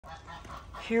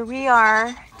Here we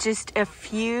are, just a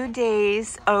few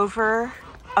days over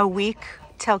a week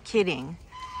till kidding.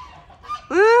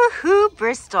 Woohoo,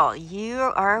 Bristol, you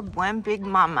are one big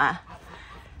mama.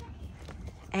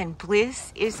 And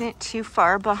Bliss isn't too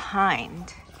far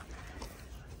behind.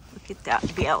 Look at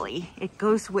that belly. It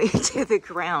goes way to the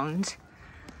ground.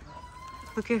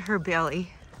 Look at her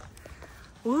belly.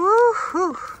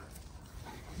 Woohoo.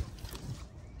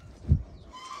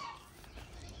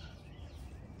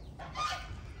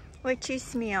 What you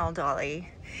smell, Dolly?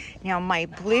 Now my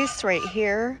Bliss right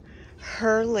here,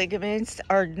 her ligaments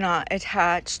are not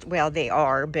attached. Well, they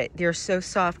are, but they're so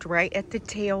soft right at the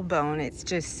tailbone. It's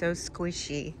just so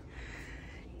squishy.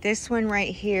 This one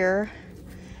right here,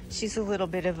 she's a little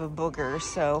bit of a booger,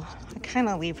 so I kind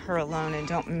of leave her alone and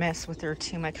don't mess with her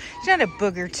too much. She's not a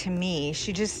booger to me.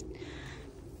 She just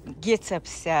gets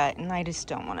upset, and I just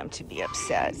don't want him to be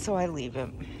upset, so I leave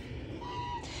him.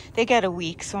 They got a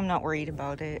week, so I'm not worried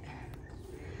about it.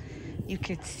 You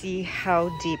could see how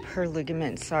deep her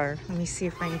ligaments are. Let me see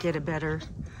if I can get it better.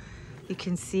 You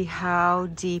can see how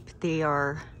deep they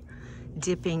are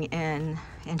dipping in,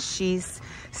 and she's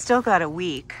still got a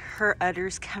week. Her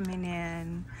udder's coming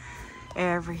in,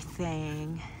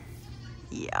 everything.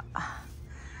 Yeah.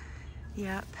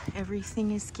 Yep,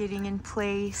 everything is getting in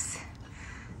place.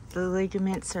 The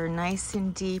ligaments are nice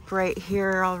and deep right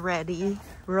here already,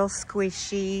 real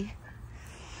squishy.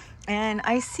 And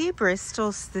I see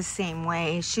Bristol's the same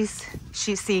way. She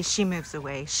moves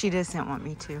away. She doesn't want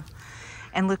me to.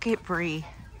 And look at Bree.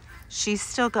 She's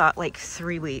still got like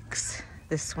 3 weeks,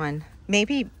 this one.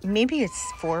 Maybe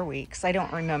it's 4 weeks. I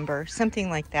don't remember. Something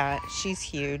like that. She's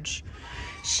huge.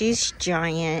 She's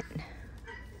giant.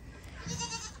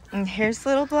 And here's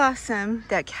little Blossom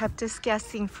that kept us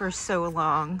guessing for so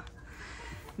long.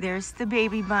 There's the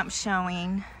baby bump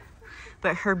showing,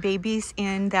 but her baby's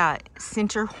in that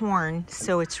center horn,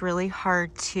 so it's really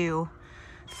hard to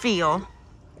feel.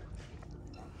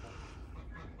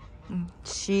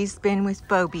 She's been with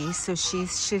Bobby, so she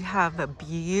should have a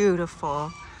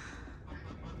beautiful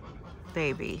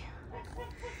baby.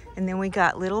 And then we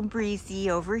got little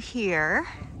Breezy over here.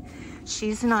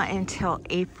 She's not until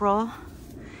April.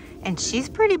 And she's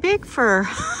pretty big for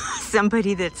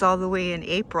somebody that's all the way in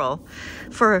April,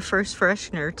 for a first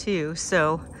freshener too.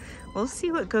 So we'll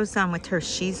see what goes on with her.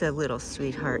 She's a little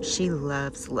sweetheart. She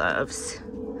loves.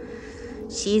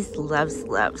 She's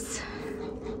loves.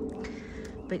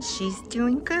 But she's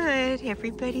doing good.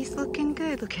 Everybody's looking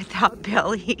good. Look at that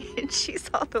belly. And she's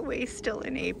all the way still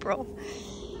in April.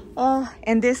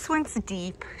 And this one's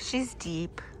deep. She's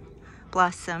deep.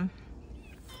 Blossom.